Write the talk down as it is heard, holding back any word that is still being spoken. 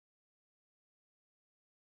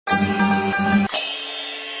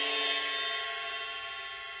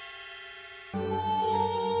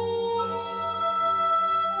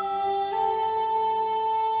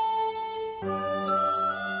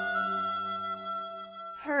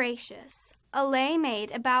Horatius, a lay made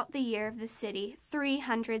about the year of the city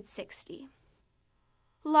 360.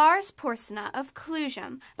 Lars Porsena of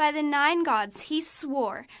Clusium, by the 9 gods he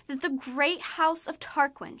swore that the great house of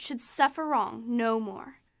Tarquin should suffer wrong no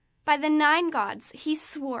more. By the 9 gods he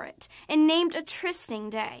swore it, and named a trysting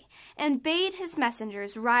day, and bade his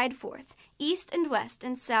messengers ride forth, east and west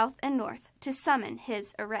and south and north, to summon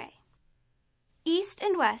his array. East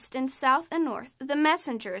and west and south and north the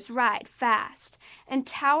messengers ride fast, and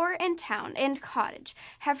tower and town and cottage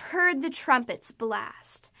have heard the trumpets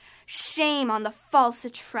blast. Shame on the false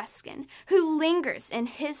Etruscan who lingers in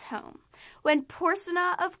his home, when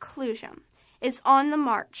Porsena of Clusium is on the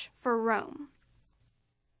march for Rome.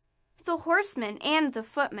 The horsemen and the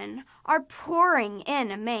footmen are pouring in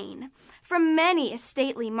amain, from many a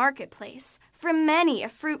stately marketplace, from many a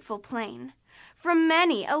fruitful plain, from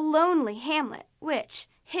many a lonely hamlet, which,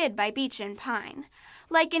 hid by beech and pine,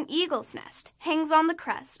 like an eagle's nest, hangs on the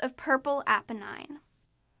crest of purple Apennine.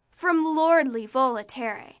 From lordly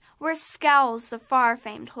Volaterrae, where scowls the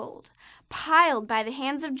far-famed hold, piled by the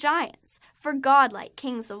hands of giants, for godlike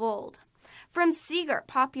kings of old. From seagirt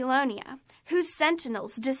Populonia, whose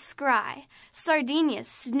sentinels descry Sardinia's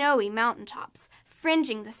snowy mountain-tops,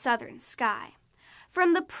 fringing the southern sky.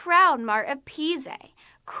 From the proud mart of Pise,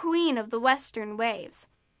 queen of the western waves,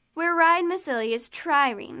 where ride Massilia's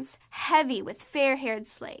triremes, heavy with fair-haired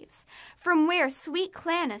slaves, from where sweet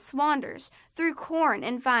Clanis wanders through corn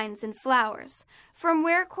and vines and flowers, from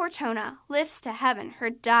where Cortona lifts to heaven her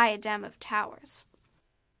diadem of towers.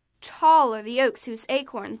 Tall are the oaks whose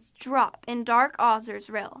acorns drop in dark Auser's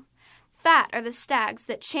rill. Fat are the stags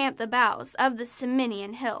that champ the boughs of the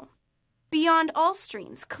Ciminian hill. Beyond all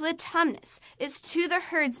streams, Clitumnus is to the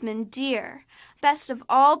herdsman dear. Best of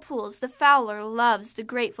all pools, the fowler loves the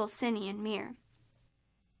grateful Cinian mere.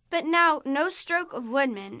 But now no stroke of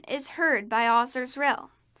woodman is heard by Auser's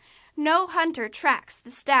rill. No hunter tracks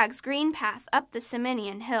the stag's green path up the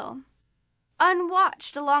Ciminian hill.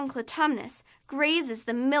 Unwatched along Clitumnus grazes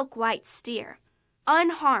the milk-white steer.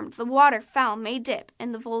 Unharmed the waterfowl may dip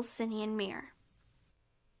in the Volsinian mere.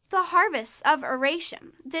 The harvests of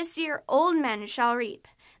Oratium this year old men shall reap.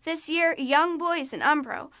 This year young boys in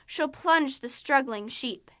Umbro shall plunge the struggling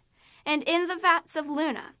sheep. And in the vats of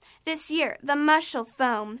Luna this year the mush shall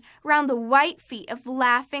foam round the white feet of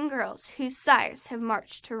laughing girls whose sires have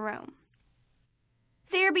marched to Rome.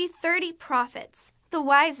 There be 30 prophets, the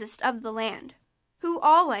wisest of the land, who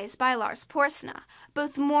always by Lars Porsena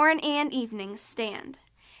both morn and evening stand.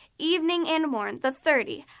 Evening and morn the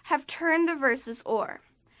 30 have turned the verses o'er,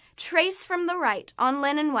 traced from the right on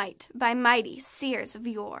linen white by mighty seers of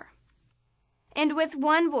yore. And with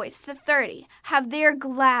one voice the 30 have their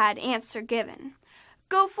glad answer given.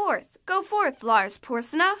 Go forth, Lars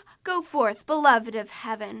Porsena, go forth, beloved of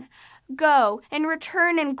heaven. Go and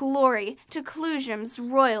return in glory to Clusium's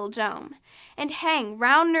royal dome, and hang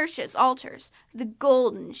round Nurtia's altars the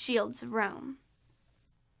golden shields of Rome.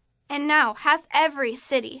 And now hath every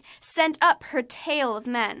city sent up her tale of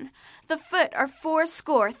men. The foot are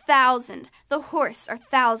 80,000, the horse are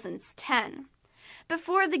thousands 10.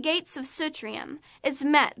 Before the gates of Sutrium is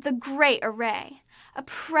met the great array. A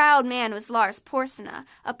proud man was Lars Porsena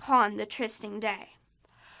upon the trysting day.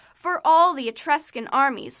 For all the Etruscan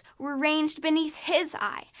armies were ranged beneath his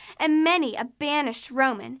eye, and many a banished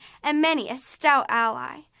Roman, and many a stout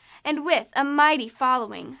ally. And with a mighty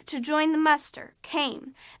following to join the muster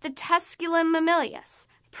came the Tusculan Mamilius,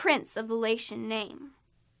 prince of the Latian name.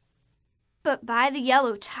 But by the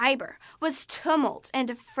yellow Tiber was tumult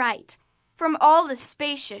and affright. From all the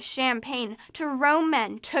spacious Champaign to Rome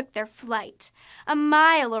men took their flight. A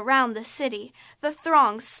mile around the city the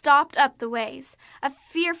throng stopped up the ways. A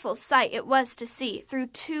fearful sight it was to see through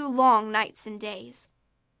 2 long nights and days.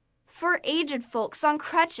 For aged folks on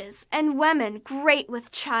crutches, and women great with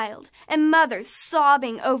child, and mothers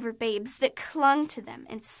sobbing over babes that clung to them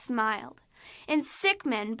and smiled, and sick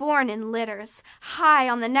men borne in litters, high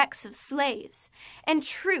on the necks of slaves, and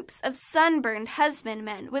troops of sunburned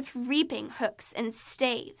husbandmen with reaping hooks and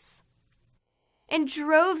staves, and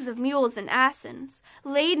droves of mules and asses,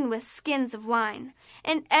 laden with skins of wine,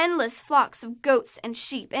 and endless flocks of goats and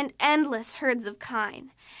sheep, and endless herds of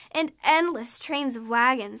kine, and endless trains of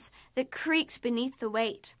wagons that creaked beneath the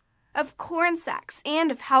weight of corn sacks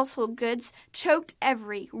and of household goods choked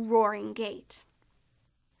every roaring gate.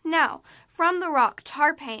 Now, from the rock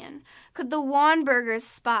Tarpeian could the wan burghers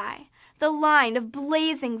spy the line of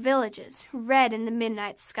blazing villages red in the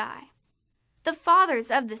midnight sky. The fathers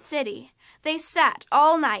of the city, they sat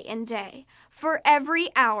all night and day. For every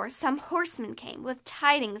hour some horseman came with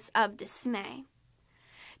tidings of dismay.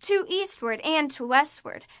 To eastward and to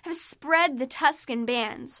westward have spread the Tuscan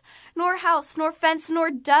bands, nor house, nor fence, nor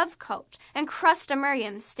dovecot, and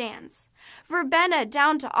Crustumerium stands. Verbenna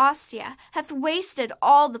down to Ostia hath wasted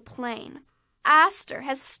all the plain. Astur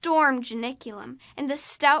hath stormed Janiculum, and the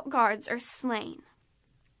stout guards are slain.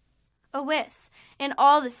 Awis, in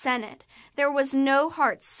all the Senate, there was no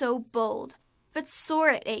heart so bold, but sore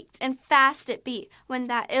it ached, and fast it beat, when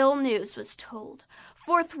that ill news was told.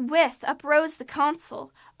 Forthwith uprose the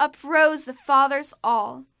consul, uprose the fathers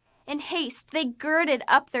all. In haste they girded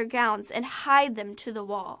up their gowns, and hied them to the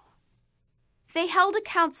wall. They held a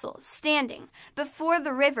council, standing before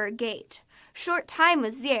the river gate. Short time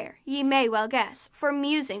was there, ye may well guess, for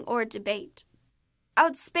musing or debate.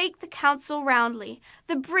 Outspake the council roundly,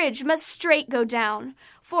 the bridge must straight go down,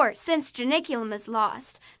 for, since Janiculum is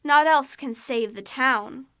lost, naught else can save the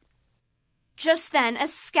town. Just then a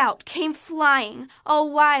scout came flying, all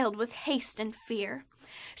wild with haste and fear.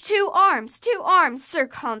 To arms, Sir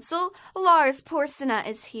Consul, Lars Porsena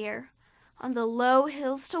is here. On the low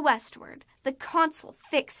hills to westward, the consul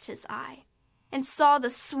fixed his eye, and saw the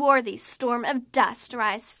swarthy storm of dust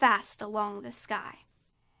rise fast along the sky.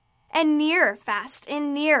 And nearer fast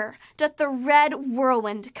and nearer doth the red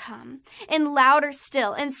whirlwind come, and louder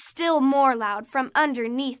still, and still more loud, from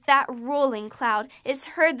underneath that rolling cloud is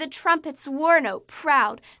heard the trumpet's war note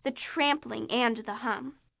proud, the trampling and the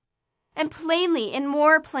hum. And plainly and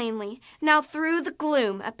more plainly now through the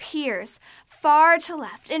gloom appears, far to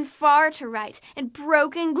left and far to right, in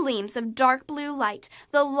broken gleams of dark blue light,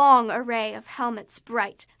 the long array of helmets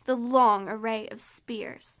bright, the long array of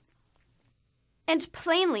spears. And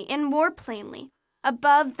plainly and more plainly,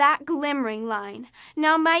 above that glimmering line,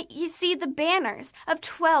 now might ye see the banners of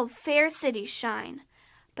 12 fair cities shine.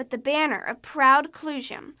 But the banner of proud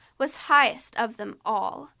Clusium was highest of them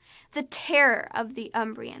all, the terror of the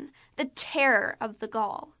Umbrian, the terror of the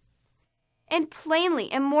Gaul. And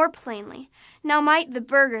plainly and more plainly, now might the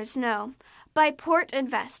burghers know, by port and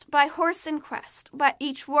vest, by horse and crest, by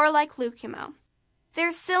each warlike Lucumo,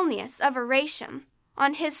 there Silnius of Aratium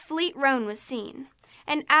on his fleet roan was seen,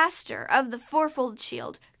 and Astur of the fourfold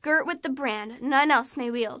shield, girt with the brand none else may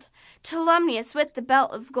wield, Tolumnius with the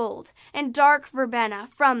belt of gold, and dark Verbenna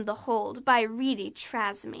from the hold by reedy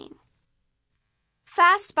Trasimene.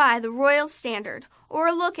 Fast by the royal standard,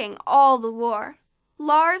 o'erlooking all the war,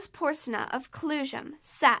 Lars Porsena of Clusium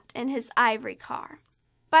sat in his ivory car.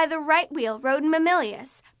 By the right wheel rode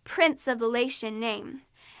Mamilius, prince of the Latian name,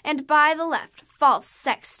 and by the left false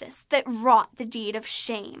Sextus, that wrought the deed of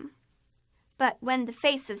shame. But when the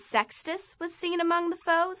face of Sextus was seen among the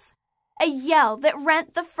foes, a yell that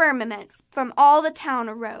rent the firmament from all the town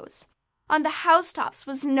arose. On the housetops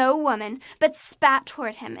was no woman, but spat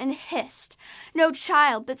toward him and hissed, no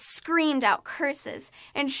child, but screamed out curses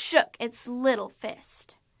and shook its little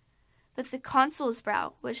fist. But the consul's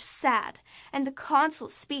brow was sad, and the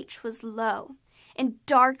consul's speech was low, and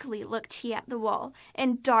darkly looked he at the wall,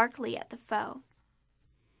 and darkly at the foe.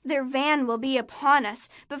 Their van will be upon us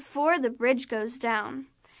before the bridge goes down,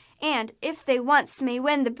 and if they once may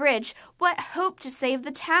win the bridge, what hope to save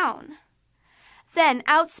the town? Then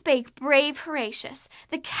outspake brave Horatius,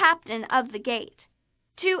 the captain of the gate,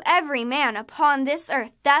 to every man upon this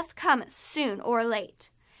earth death cometh soon or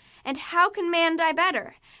late. And how can man die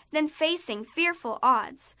better than facing fearful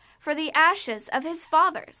odds, for the ashes of his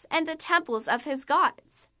fathers and the temples of his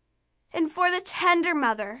gods? And for the tender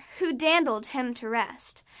mother who dandled him to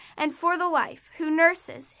rest, and for the wife who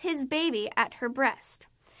nurses his baby at her breast,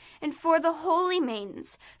 and for the holy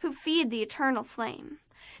maidens who feed the eternal flame,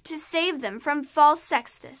 to save them from false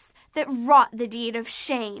Sextus that wrought the deed of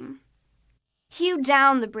shame. Hew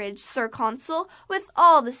down the bridge, Sir Consul, with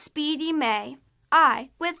all the speed ye may. I,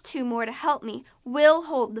 with 2 more to help me, will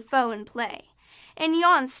hold the foe in play. In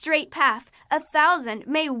yon straight path 1,000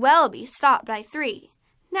 may well be stopped by 3.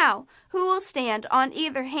 Now, who will stand on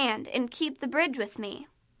either hand and keep the bridge with me?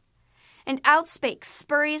 And outspake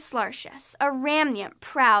Spurius Lartius, a Ramnian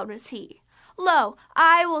proud was he. Lo,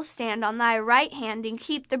 I will stand on thy right hand and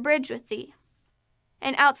keep the bridge with thee.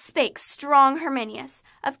 And outspake strong Herminius,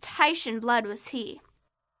 of Titian blood was he.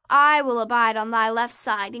 I will abide on thy left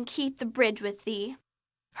side and keep the bridge with thee.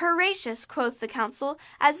 Horatius, quoth the council,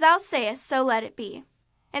 as thou sayest, so let it be.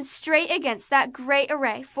 And straight against that great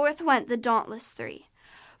array forth went the dauntless 3.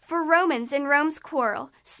 For Romans in Rome's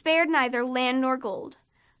quarrel spared neither land nor gold,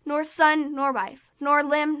 nor son nor wife, nor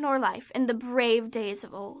limb nor life, in the brave days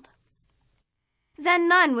of old. Then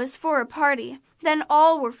none was for a party, then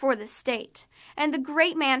all were for the state, and the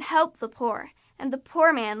great man helped the poor, and the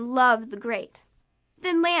poor man loved the great.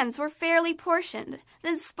 Then lands were fairly portioned,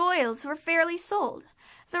 then spoils were fairly sold.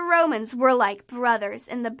 The Romans were like brothers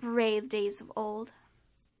in the brave days of old.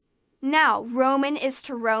 Now Roman is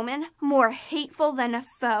to Roman more hateful than a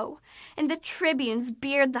foe, and the tribunes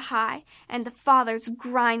beard the high, and the fathers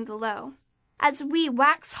grind the low. As we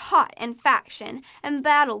wax hot in faction, in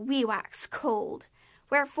battle we wax cold.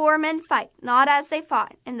 Wherefore men fight not as they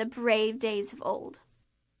fought in the brave days of old.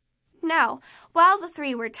 Now, while the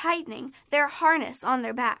three were tightening their harness on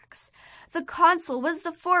their backs, the consul was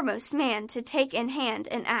the foremost man to take in hand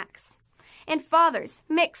an axe. And fathers,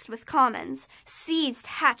 mixed with commons, seized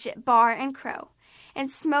hatchet, bar, and crow, and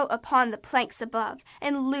smote upon the planks above,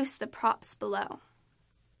 and loosed the props below.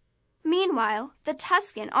 Meanwhile, the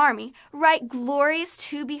Tuscan army, right glorious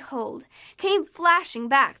to behold, came flashing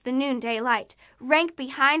back the noonday light, rank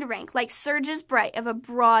behind rank like surges bright of a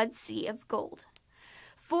broad sea of gold.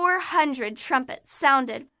 400 trumpets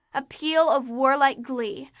sounded a peal of warlike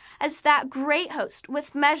glee, as that great host,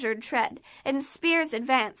 with measured tread, and spears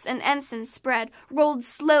advanced and ensigns spread, rolled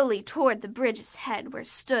slowly toward the bridge's head, where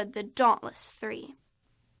stood the dauntless three.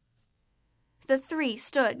 The three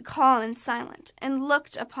stood calm and silent, and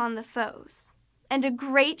looked upon the foes, and a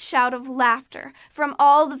great shout of laughter from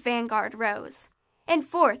all the vanguard rose. And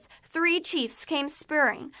forth 3 chiefs came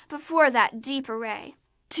spurring before that deep array.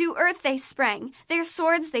 To earth they sprang, their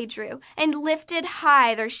swords they drew, and lifted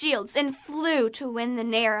high their shields, and flew to win the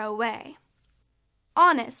narrow way.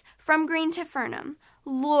 Aunus, from green Tifernum,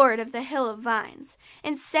 lord of the hill of vines,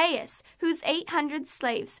 and Seius, whose 800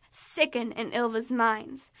 slaves sicken in Ilva's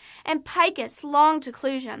mines, and Picus, long to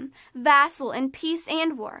Clusium, vassal in peace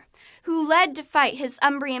and war, who led to fight his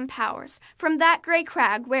Umbrian powers from that grey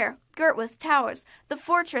crag where, girt with towers, the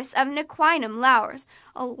fortress of Nequinum lowers,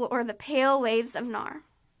 o'er the pale waves of Nar.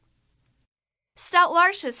 Stout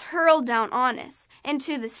Lartius hurled down Aunus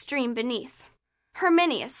into the stream beneath.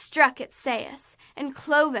 Herminius struck at Seius, and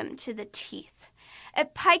clove him to the teeth.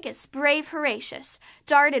 At Picus brave Horatius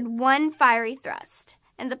darted one fiery thrust,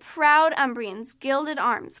 and the proud Umbrians' gilded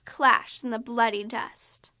arms clashed in the bloody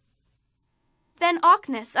dust. Then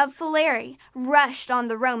Ocnus of Philari rushed on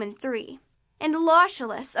the Roman three, and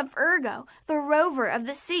Lausulus of Urgo, the rover of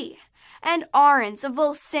the sea, and Arens of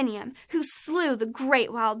Volsinium, who slew the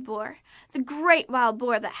great wild boar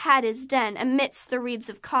that had his den amidst the reeds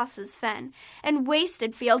of Cossa's fen, and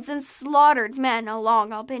wasted fields and slaughtered men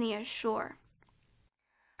along Albinia's shore.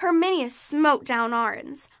 Herminius smote down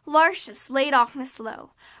Arens, Lartius laid Ocnus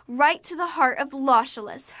low, right to the heart of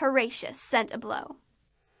Lausulus Horatius sent a blow.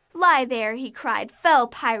 Lie there, he cried, fell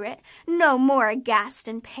pirate, no more aghast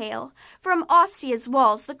and pale. From Ostia's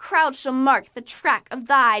walls the crowd shall mark the track of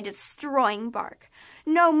thy destroying bark.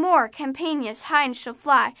 No more Campania's hinds shall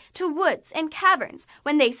fly to woods and caverns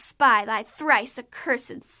when they spy thy thrice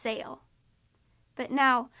accursed sail. But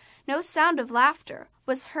now no sound of laughter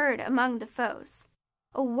was heard among the foes.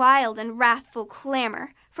 A wild and wrathful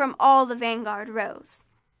clamor from all the vanguard rose.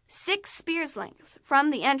 6 spears' length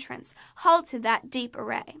from the entrance halted that deep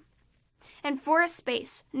array, and for a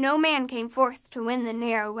space no man came forth to win the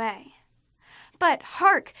narrow way. But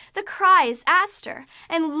hark, the cry is Astur,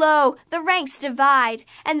 and lo, the ranks divide,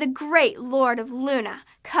 and the great lord of Luna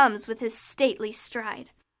comes with his stately stride.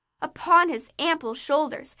 Upon his ample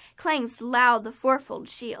shoulders clangs loud the fourfold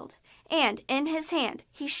shield, and in his hand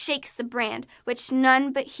he shakes the brand which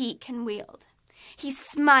none but he can wield. He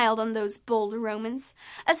smiled on those bold Romans,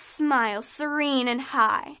 a smile serene and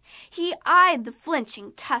high. He eyed the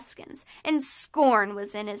flinching Tuscans, and scorn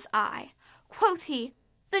was in his eye. Quoth he,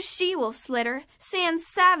 the she-wolf's litter stands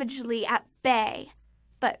savagely at bay.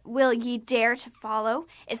 But will ye dare to follow,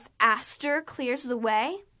 if Astur clears the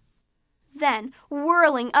way? Then,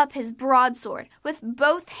 whirling up his broadsword with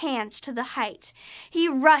both hands to the height, he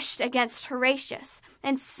rushed against Horatius,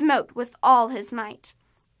 and smote with all his might.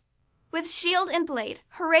 With shield and blade,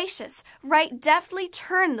 Horatius right deftly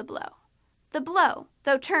turned the blow. The blow,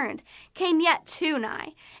 though turned, came yet too nigh.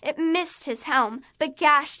 It missed his helm, but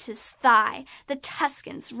gashed his thigh. The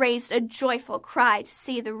Tuscans raised a joyful cry to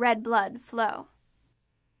see the red blood flow.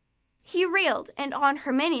 He reeled, and on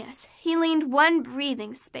Herminius he leaned one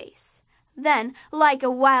breathing space. Then, like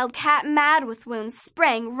a wild cat mad with wounds,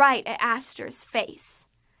 sprang right at Astur's face.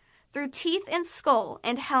 Through teeth and skull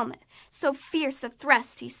and helmet, so fierce a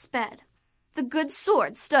thrust he sped. The good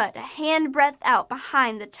sword stood a handbreadth out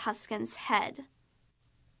behind the Tuscan's head.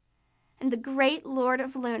 And the great lord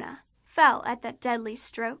of Luna fell at that deadly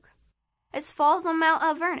stroke, as falls on Mount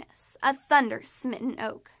Avernus a thunder-smitten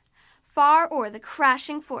oak. Far o'er the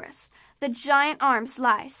crashing forest the giant arms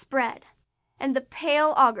lie spread, and the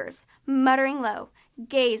pale augurs, muttering low,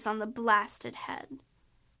 gaze on the blasted head.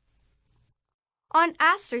 On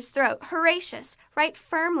Astur's throat Horatius right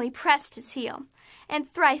firmly pressed his heel, and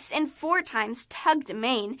thrice and four times tugged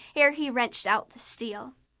amain ere he wrenched out the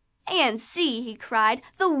steel. "And see," he cried,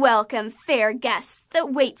 "the welcome, fair guest,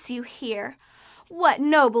 that waits you here. What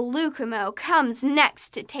noble Lucumo comes next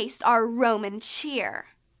to taste our Roman cheer?"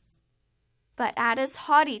 But at his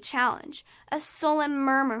haughty challenge a sullen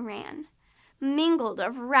murmur ran, mingled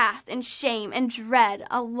of wrath and shame and dread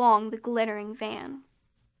along the glittering van.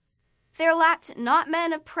 There lacked not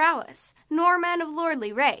men of prowess, nor men of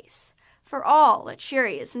lordly race, for all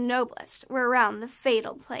Etruria's noblest were round the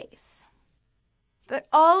fatal place. But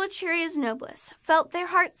all Etruria's noblest felt their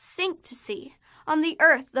hearts sink to see on the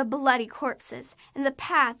earth the bloody corpses, in the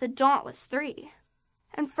path the dauntless three.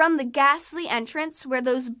 And from the ghastly entrance where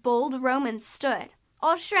those bold Romans stood,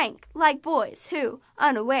 all shrank like boys who,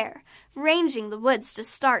 unaware, ranging the woods to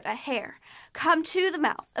start a hare, come to the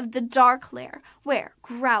mouth of the dark lair, where,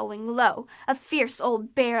 growling low, a fierce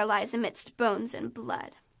old bear lies amidst bones and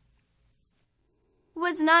blood.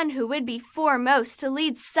 Was none who would be foremost to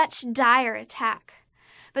lead such dire attack,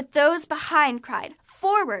 but those behind cried,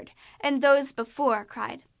 "Forward!" and those before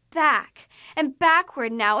cried, "Back!" And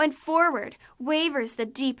backward now and forward wavers the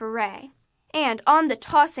deep array, and on the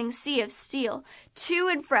tossing sea of steel, to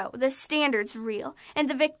and fro the standards reel, and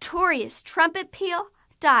the victorious trumpet peal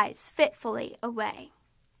dies fitfully away.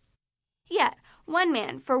 Yet one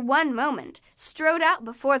man for one moment strode out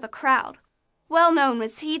before the crowd. Well known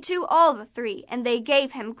was he to all the three, and they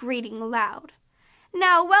gave him greeting loud.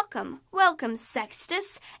 "Now welcome, welcome,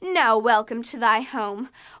 Sextus, now welcome to thy home.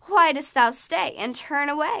 Why dost thou stay and turn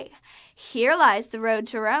away? Here lies the road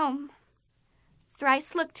to Rome."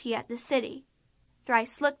 Thrice looked he at the city,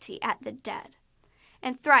 thrice looked he at the dead,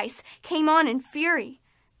 and thrice came on in fury,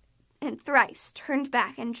 and thrice turned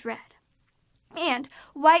back in dread, and,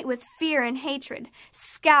 white with fear and hatred,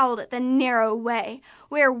 scowled at the narrow way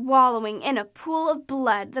where, wallowing in a pool of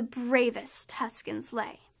blood, the bravest Tuscans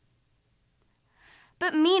lay.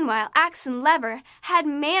 But meanwhile axe and lever had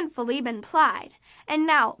manfully been plied, and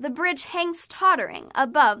now the bridge hangs tottering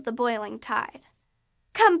above the boiling tide.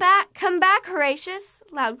 Come back, Horatius!"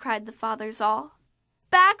 loud cried the fathers all.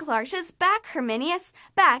 "Back, Lartius, back, Herminius,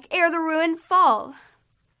 back ere the ruin fall."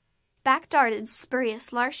 Back darted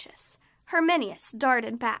Spurius Lartius, Herminius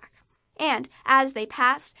darted back, and as they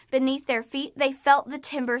passed, beneath their feet they felt the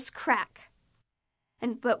timbers crack.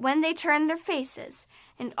 But when they turned their faces,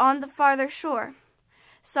 and on the farther shore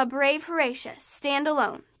saw brave Horatius stand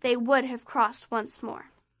alone, they would have crossed once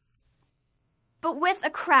more. But with a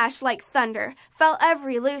crash like thunder fell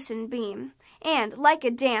every loosened beam, and, like a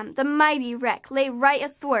dam, the mighty wreck lay right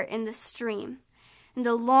athwart in the stream. And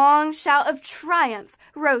a long shout of triumph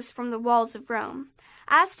rose from the walls of Rome,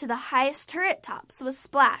 as to the highest turret tops was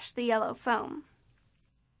splashed the yellow foam.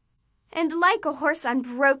 And like a horse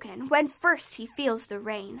unbroken, when first he feels the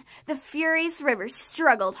rein, the furious river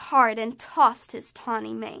struggled hard and tossed his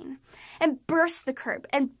tawny mane, and burst the curb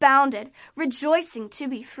and bounded, rejoicing to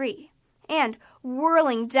be free, and,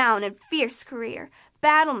 whirling down in fierce career,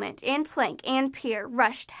 battlement and plank and pier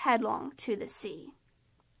rushed headlong to the sea.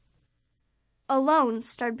 Alone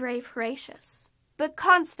stood brave Horatius, but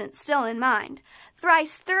constant still in mind,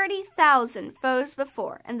 thrice 30,000 foes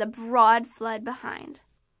before and the broad flood behind.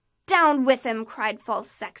 "Down with him!" cried false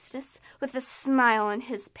Sextus, with a smile on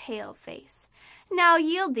his pale face. "Now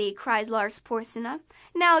yield thee," cried Lars Porsena,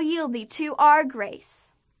 "now yield thee to our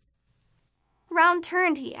grace." Round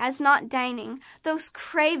turned he, as not deigning those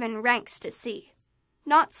craven ranks to see.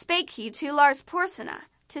 Not spake he to Lars Porsena,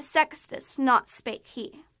 to Sextus not spake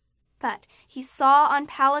he. But he saw on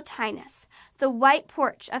Palatinus the white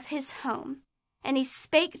porch of his home, and he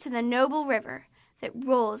spake to the noble river that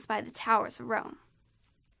rolls by the towers of Rome.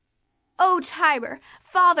 "O Tiber,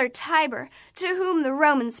 Father Tiber, to whom the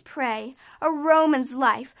Romans pray, a Roman's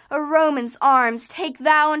life, a Roman's arms, take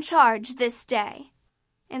thou in charge this day."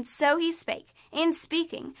 And so he spake, and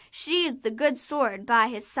speaking, sheathed the good sword by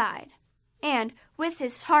his side, and, with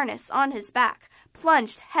his harness on his back,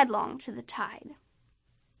 plunged headlong to the tide.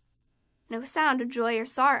 No sound of joy or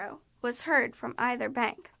sorrow was heard from either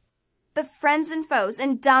bank, but friends and foes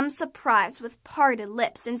in dumb surprise with parted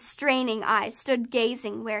lips and straining eyes stood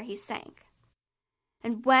gazing where he sank.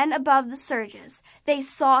 And when above the surges they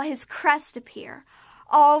saw his crest appear,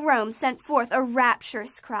 all Rome sent forth a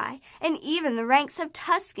rapturous cry, and even the ranks of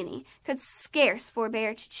Tuscany could scarce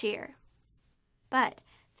forbear to cheer. But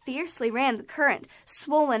fiercely ran the current,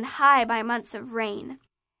 swollen high by months of rain,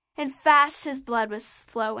 and fast his blood was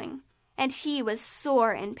flowing, and he was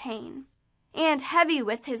sore in pain, and heavy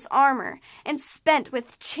with his armor, and spent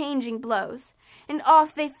with changing blows, and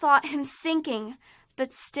oft they thought him sinking,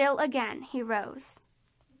 but still again he rose.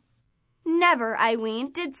 Never, I ween,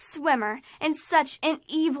 did swimmer in such an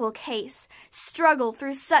evil case struggle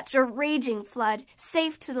through such a raging flood,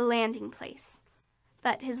 safe to the landing place.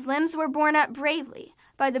 But his limbs were borne up bravely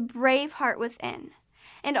by the brave heart within,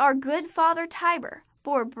 and our good Father Tiber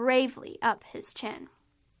bore bravely up his chin.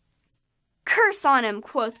 Curse on him,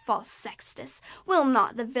 quoth false Sextus, will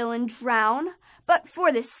not the villain drown? But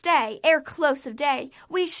for this stay, ere close of day,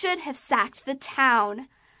 we should have sacked the town.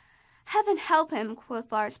 Heaven help him,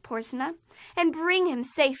 quoth Lars Porsena, and bring him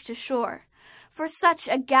safe to shore, for such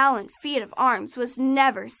a gallant feat of arms was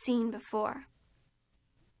never seen before.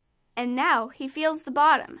 And now he feels the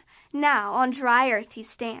bottom, now on dry earth he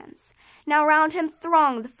stands, now round him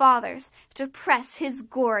throng the fathers to press his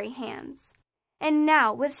gory hands. And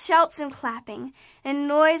now, with shouts and clapping, and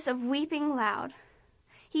noise of weeping loud,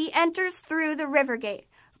 he enters through the river gate,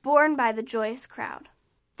 borne by the joyous crowd.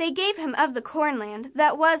 They gave him of the cornland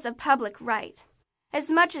that was of public right, as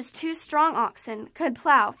much as 2 strong oxen could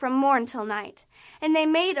plow from morn till night. And they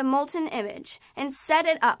made a molten image, and set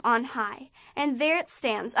it up on high, and there it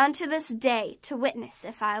stands unto this day, to witness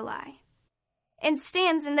if I lie. And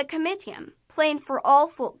stands in the comitium, plain for all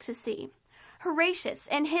folk to see, Horatius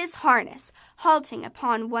in his harness, halting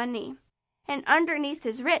upon one knee. And underneath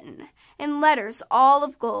is written, in letters all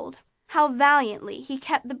of gold, how valiantly he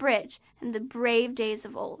kept the bridge in the brave days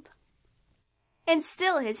of old. And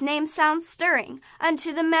still his name sounds stirring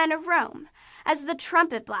unto the men of Rome, as the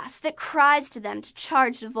trumpet blast that cries to them to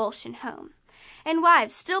charge the Volscian home. And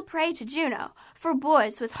wives still pray to Juno for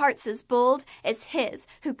boys with hearts as bold as his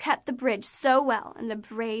who kept the bridge so well in the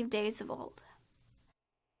brave days of old.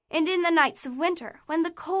 And in the nights of winter, when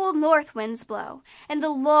the cold north winds blow, and the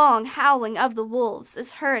long howling of the wolves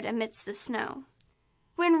is heard amidst the snow,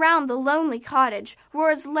 when round the lonely cottage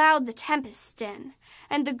roars loud the tempest's din,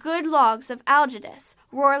 and the good logs of Algidus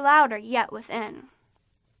roar louder yet within,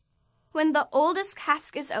 when the oldest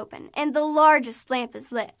cask is open, and the largest lamp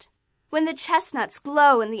is lit, when the chestnuts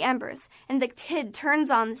glow in the embers, and the kid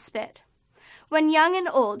turns on the spit, when young and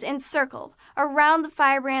old encircle around the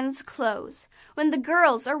firebrands' close, when the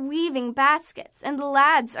girls are weaving baskets and the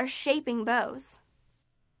lads are shaping bows,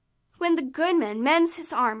 when the goodman mends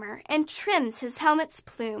his armor and trims his helmet's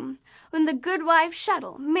plume, when the goodwife's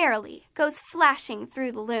shuttle merrily goes flashing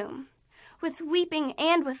through the loom, with weeping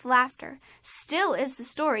and with laughter, still is the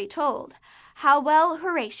story told, how well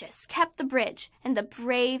Horatius kept the bridge in the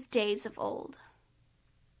brave days of old.